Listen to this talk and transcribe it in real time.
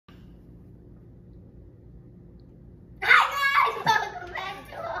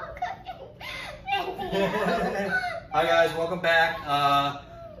Hi guys, welcome back.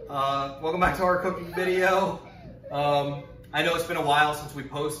 Welcome back to our cooking video. I know it's been a while since we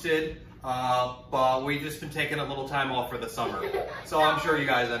posted, but we've just been taking a little time off for the summer. So I'm sure you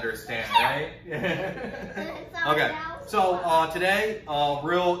guys understand, right? Okay, so today,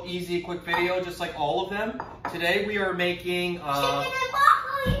 real easy, quick video, just like all of them. Today we are making chicken and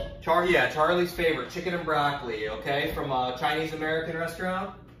broccoli. Charlie's favorite, chicken and broccoli, okay, from a Chinese American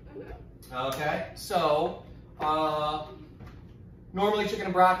restaurant. Okay, so normally chicken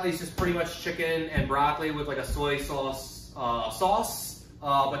and broccoli is just pretty much chicken and broccoli with like a soy sauce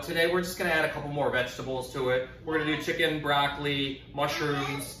but today we're just gonna add a couple more vegetables to it. We're gonna do chicken, broccoli,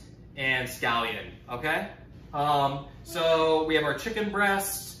 mushrooms, and scallion, okay? So we have our chicken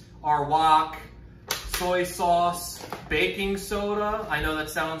breast, our wok, soy sauce, baking soda. I know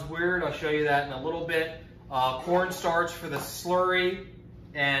that sounds weird. I'll show you that in a little bit. Cornstarch for the slurry,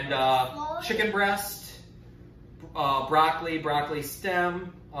 and chicken breast, broccoli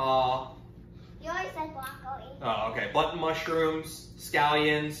stem. You always said broccoli. Oh, okay. Button mushrooms,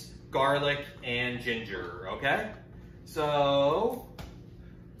 scallions, garlic, and ginger. Okay. So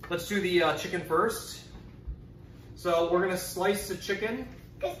let's do the chicken first. So we're gonna slice the chicken.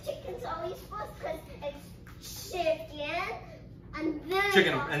 Because chicken's always first, because it's chicken and then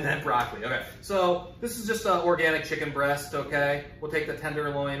Chicken broccoli. and then broccoli. Okay. So this is just an organic chicken breast. Okay. We'll take the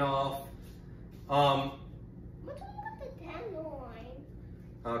tenderloin off. What's wrong with the tenderloin?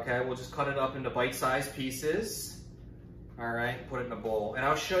 Okay, we'll just cut it up into bite-sized pieces. All right, put it in a bowl. And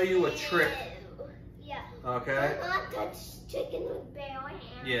I'll show you a trick. Yeah. Okay? Do not touch chicken with bare hands.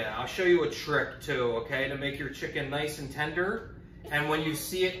 Yeah, I'll show you a trick too, okay, to make your chicken nice and tender. And when you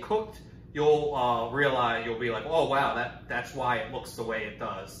see it cooked, you'll realize, you'll be like, oh wow, that's why it looks the way it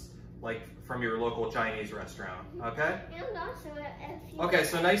does, like from your local Chinese restaurant, okay? And also, if you Okay,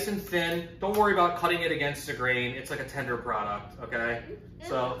 so nice and thin. Don't worry about cutting it against the grain. It's like a tender product, okay?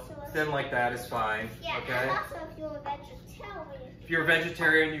 So thin like that is fine, yeah, okay? and also if you're a vegetarian. If you're a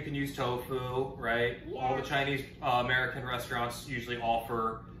vegetarian, you can use tofu, right? Yeah. All the Chinese American restaurants usually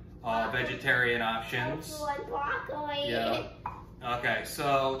offer vegetarian options. Tofu and broccoli. Yeah. Okay,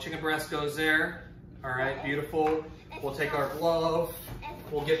 so chicken breast goes there. All right, beautiful. We'll take our glove.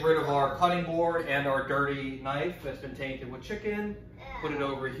 We'll get rid of our cutting board and our dirty knife that's been tainted with chicken. Put it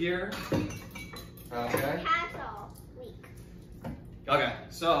over here. Okay. Castle week. Okay,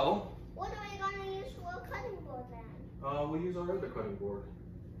 so What are we gonna use for a cutting board then? we'll use our other cutting board.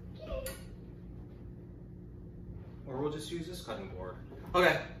 Okay. Or we'll just use this cutting board.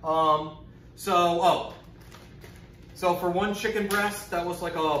 Okay, so for one chicken breast, that was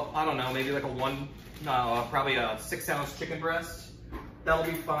like I don't know, maybe like probably a 6-ounce chicken breast. That'll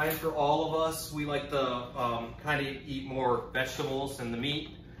be fine for all of us. We like to kind of eat more vegetables than the meat.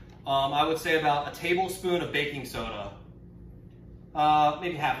 I would say about a tablespoon of baking soda.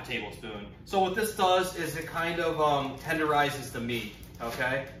 Maybe half a tablespoon. So what this does is it kind of tenderizes the meat,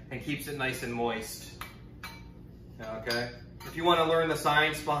 okay? And keeps it nice and moist. Okay. If you want to learn the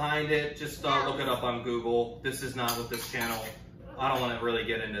science behind it, just look it up on Google. This is not with this channel. I don't want to really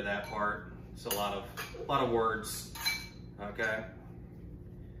get into that part. It's a lot of words. Okay.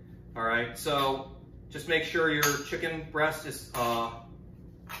 All right. So just make sure your chicken breast is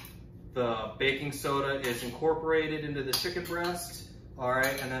the baking soda is incorporated into the chicken breast. All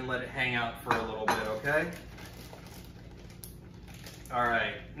right, and then let it hang out for a little bit. Okay. All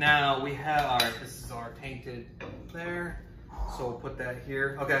right. Now we have this is our tainted there. So we'll put that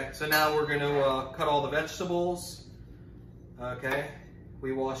here. Okay, so now we're gonna cut all the vegetables. Okay,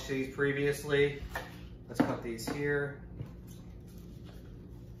 we washed these previously. Let's cut these here.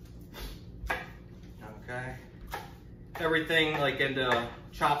 Okay, everything like into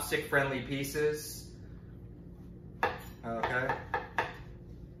chopstick friendly pieces. Okay.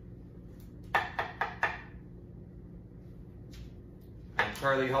 And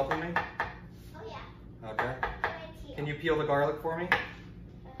Charlie, you helping me? Oh yeah. Okay. Can you peel the garlic for me?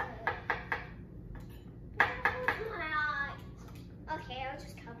 My eye. Okay, I'll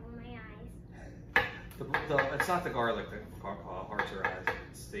just cover my eyes. It's not the garlic that hurts your eyes.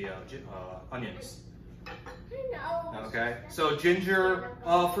 It's the onions. No. Okay. So ginger.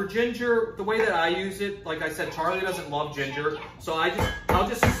 For ginger, the way that I use it, like I said, Charlie doesn't love ginger, so I'll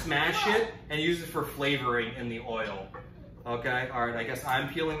just smash it and use it for flavoring in the oil. Okay. All right. I guess I'm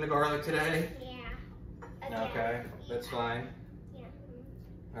peeling the garlic today. Yeah. Okay. That's fine. Yeah.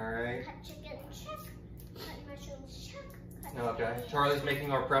 All right. Cut chicken, check. Cut mushrooms, check. Cut Okay. chicken. Charlie's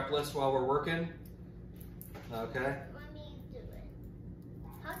making our prep list while we're working. Okay. Let me do it.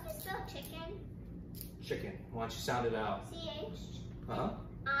 How do you spell chicken? Chicken. Why don't you sound it out? CH. Uh huh.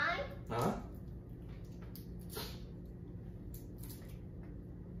 I. Uh huh.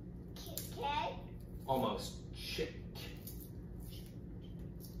 Almost. Shit.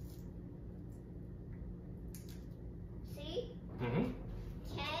 C. Mm-hmm.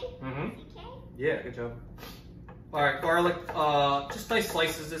 K. Mm-hmm. K. Yeah, good job. All right, garlic, just nice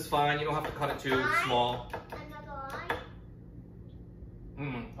slices is fine. You don't have to cut it too small. Another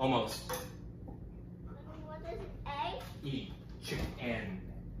I. Almost. What is it? A. E. Chicken.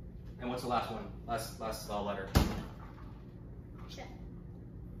 And what's the last one? Last letter. Ch.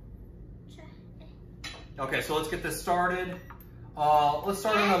 Okay, so let's get this started. Let's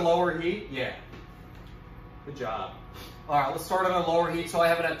start on a lower heat. Yeah. Good job. All right, let's start on a lower heat. So I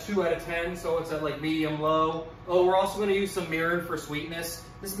have it at 2 out of 10, so it's at like medium low. Oh, we're also going to use some mirin for sweetness.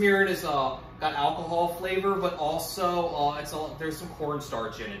 This mirin is got alcohol flavor, but also there's some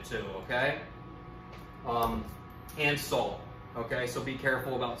cornstarch in it too. Okay. And salt. Okay, so be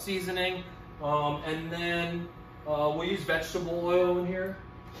careful about seasoning. And then we'll use vegetable oil in here.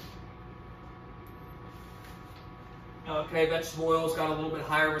 Okay, vegetable oil's got a little bit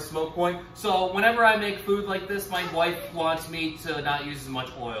higher of a smoke point. So whenever I make food like this, my wife wants me to not use as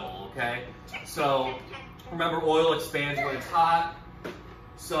much oil, okay? So remember, oil expands when it's hot.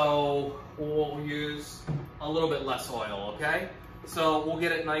 So we'll use a little bit less oil, okay? So we'll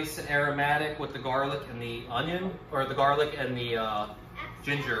get it nice and aromatic with the garlic and the onion, or the garlic and the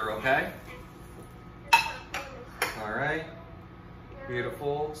ginger, okay? All right,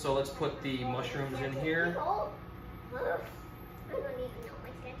 beautiful. So let's put the mushrooms in here. I don't even know my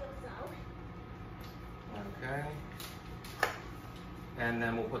schedule, so. Okay. And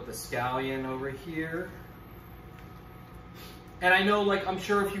then we'll put the scallion over here. And I know, like, I'm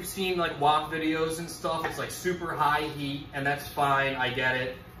sure if you've seen like wok videos and stuff, it's like super high heat, and that's fine, I get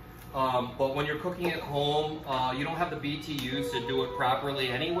it. But when you're cooking at home, you don't have the BTUs to do it properly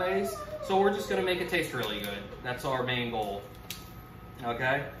anyways. So we're just gonna make it taste really good. That's our main goal,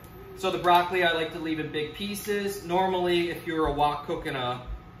 okay? So the broccoli, I like to leave in big pieces. Normally, if you're a wok cook in a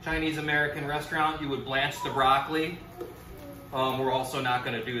Chinese American restaurant, you would blanch the broccoli. We're also not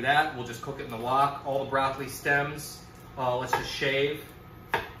gonna do that. We'll just cook it in the wok. All the broccoli stems, let's just shave,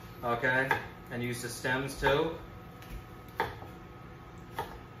 okay? And use the stems too.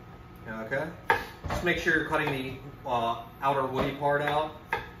 Okay. Just make sure you're cutting the outer woody part out.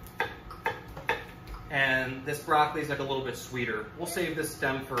 And this broccoli is like a little bit sweeter. We'll save this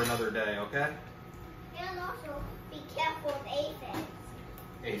stem for another day, okay? And also be careful with aphids.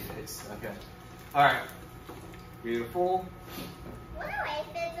 Aphids, okay. All right, beautiful. What are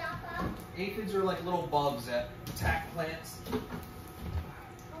aphids, Papa? Aphids are like little bugs that attack plants. Oh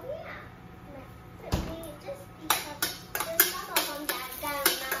yeah. But maybe just because there's some of them that got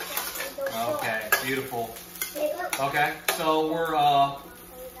knocked out. Okay, beautiful. They look. Okay, so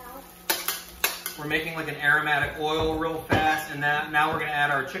we're making like an aromatic oil real fast, and now we're gonna add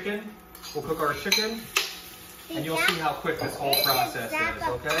our chicken. We'll cook our chicken, and you'll see how quick this whole process is,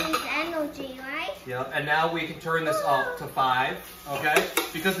 okay? Energy, right? Yep, and now we can turn this up to 5, okay?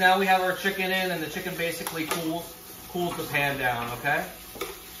 Because now we have our chicken in, and the chicken basically cools the pan down, okay?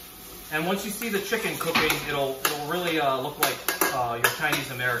 And once you see the chicken cooking, it'll really look like your Chinese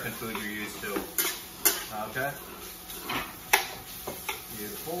American food you're used to, okay?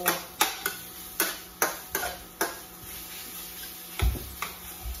 Beautiful.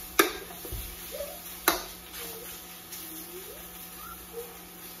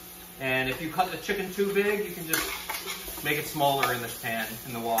 And if you cut the chicken too big, you can just make it smaller in this pan,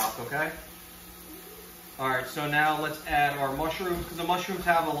 in the wok, okay? All right, so now let's add our mushrooms, because the mushrooms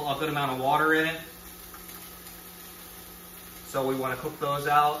have a good amount of water in it. So we want to cook those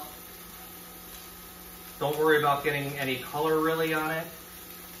out. Don't worry about getting any color really on it.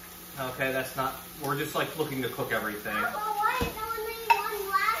 Okay, that's not, we're just like looking to cook everything. Why is only one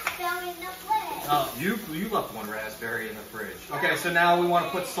raspberry in the fridge? Oh, you left one raspberry in the fridge. Okay, so now we want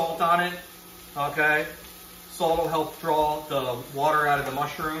to put salt on it. Okay, salt will help draw the water out of the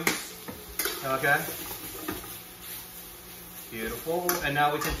mushrooms. Okay, beautiful. And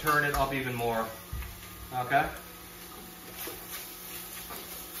now we can turn it up even more. Okay.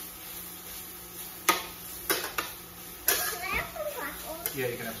 Can I have some crackers? Yeah,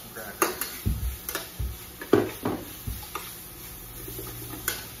 you can have some crackers.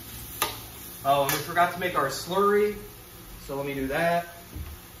 Oh, and we forgot to make our slurry, so let me do that.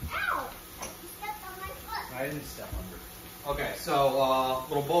 Ow! You stepped on my foot. I didn't step under. Okay, so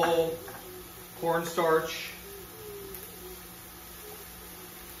little bowl, cornstarch,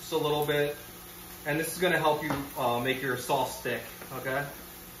 just a little bit, and this is going to help you make your sauce thick. Okay.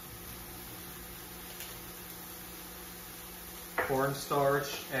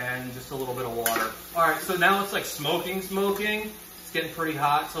 Cornstarch and just a little bit of water. All right, so now it's like smoking. It's getting pretty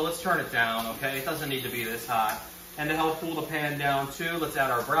hot, so let's turn it down, okay? It doesn't need to be this hot. And to help cool the pan down too, let's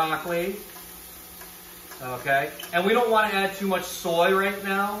add our broccoli. Okay, and we don't want to add too much soy right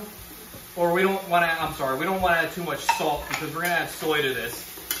now. Or we don't want to, we don't want to add too much salt because we're going to add soy to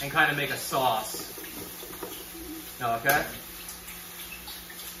this and kind of make a sauce. Okay?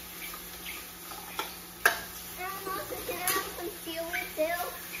 And also, can I have some seaweed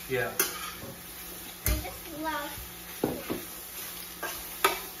too? Yeah. I just love.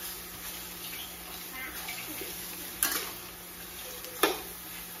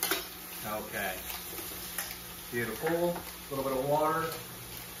 Okay. Beautiful. A little bit of water.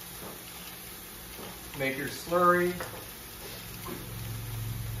 Make your slurry.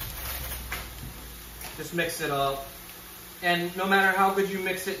 Just mix it up. And no matter how good you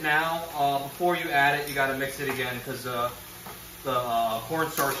mix it now, before you add it, you got to mix it again because the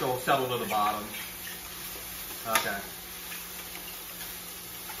cornstarch will settle to the bottom. Okay.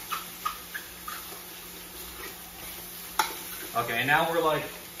 Okay, now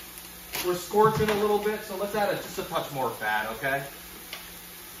we're scorching a little bit, so let's add just a touch more fat, okay?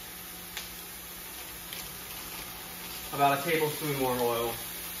 About a tablespoon more oil.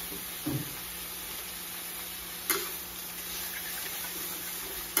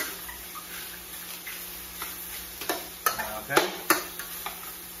 Okay.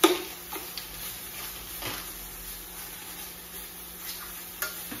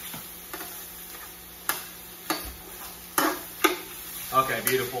 Okay,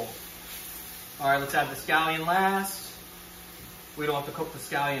 beautiful. All right, let's add the scallion last. We don't have to cook the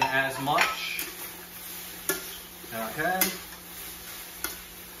scallion as much. Okay.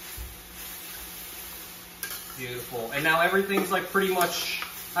 Beautiful. And now everything's like pretty much,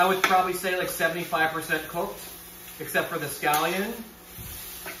 I would probably say like 75% cooked, except for the scallion.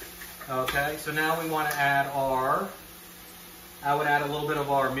 Okay, so now we want to add I would add a little bit of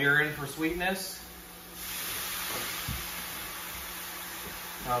our mirin for sweetness.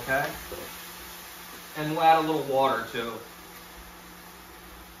 Okay. And we'll add a little water too.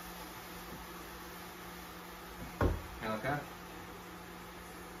 Okay.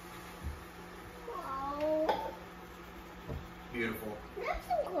 Oh. Beautiful. Can I have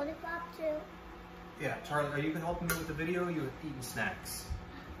some corn pop too? Yeah, Charlie, are you helping me with the video? Or you eating snacks?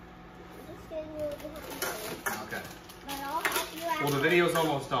 I'm just getting you behind you. Okay. But I'll help you out. Well, the video's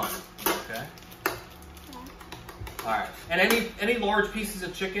almost done. Okay. All right. And any large pieces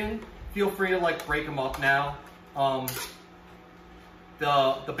of chicken, feel free to like break them up now.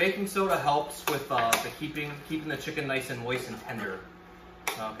 The baking soda helps with keeping the chicken nice and moist and tender.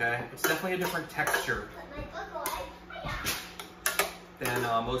 Okay, it's definitely a different texture than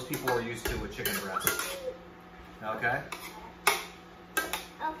most people are used to with chicken breast. Okay.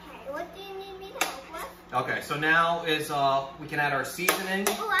 Okay, what do you need me to help with? Okay, so now is we can add our seasoning.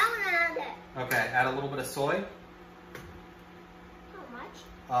 Oh, I want to add it. Okay, add a little bit of soy. How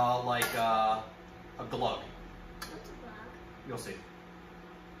much? Like a glug. What's a glug? You'll see.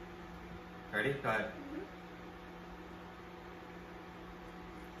 Ready? Go ahead.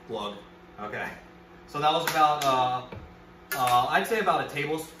 Glug. Okay. So that was about, I'd say about a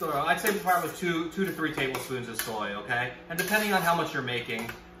tablespoon. I'd say probably 2 to 3 tablespoons of soy. Okay. And depending on how much you're making,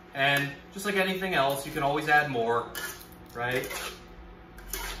 and just like anything else, you can always add more, right?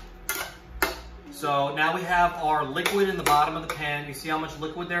 So now we have our liquid in the bottom of the pan. You see how much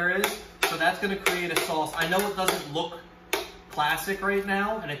liquid there is? So that's going to create a sauce. I know it doesn't look classic right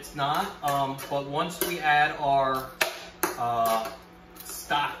now, and it's not, but once we add our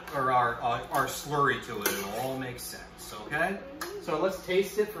stock or our slurry to it, it'll all make sense, okay? So let's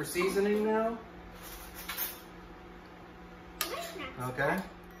taste it for seasoning now. Okay.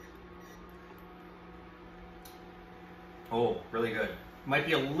 Oh, really good. Might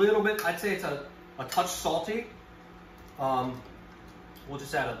be a little bit, I'd say it's a touch salty. We'll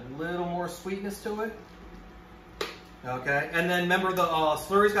just add a little more sweetness to it. Okay, and then remember the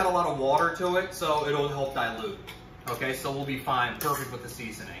slurry's got a lot of water to it, so it'll help dilute. Okay, so we'll be fine, perfect with the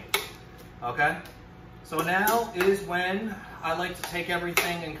seasoning. Okay, so now is when I like to take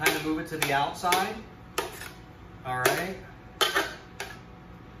everything and kind of move it to the outside. All right.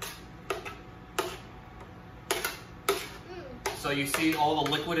 So you see all the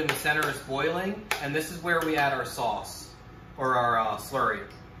liquid in the center is boiling, and this is where we add our sauce, or our slurry,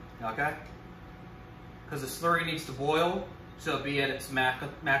 okay? Because the slurry needs to boil to be at its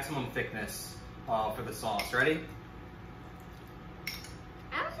maximum thickness for the sauce. Ready?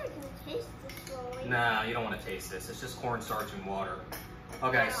 I was going to taste the slurry. Nah, you don't want to taste this. It's just cornstarch and water.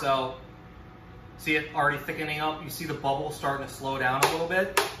 Okay, so see it already thickening up? You see the bubble starting to slow down a little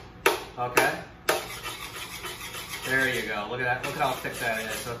bit? Okay. There you go. Look at that. Look at how thick that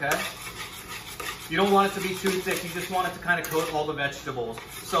is, okay? You don't want it to be too thick. You just want it to kind of coat all the vegetables.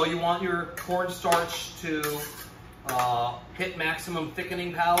 So you want your cornstarch to hit maximum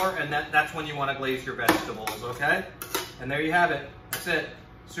thickening power, and that's when you want to glaze your vegetables, okay? And there you have it. That's it.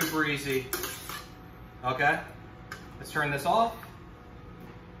 Super easy. Okay? Let's turn this off.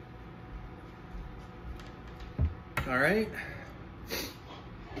 All right.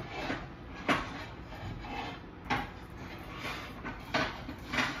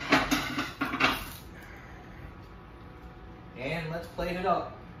 And let's plate it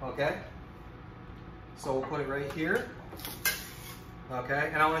up, okay? So we'll put it right here, okay?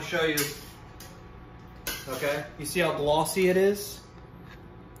 And I want to show you, okay? You see how glossy it is?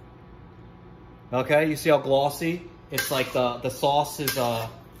 Okay, you see how glossy? It's like the sauce is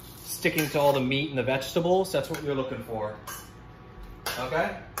sticking to all the meat and the vegetables. That's what we're looking for,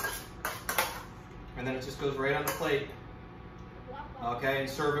 okay? And then it just goes right on the plate. Okay, and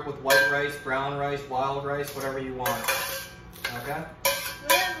serve it with white rice, brown rice, wild rice, whatever you want. Okay?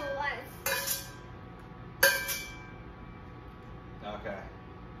 Okay.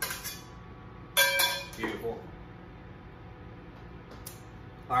 Beautiful.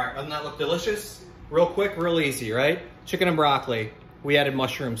 All right, doesn't that look delicious? Real quick, real easy, right? Chicken and broccoli. We added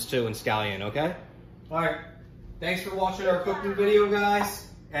mushrooms too and scallion, okay? All right. Thanks for watching our cooking video, guys.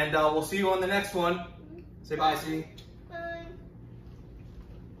 And we'll see you on the next one. Say bye, C.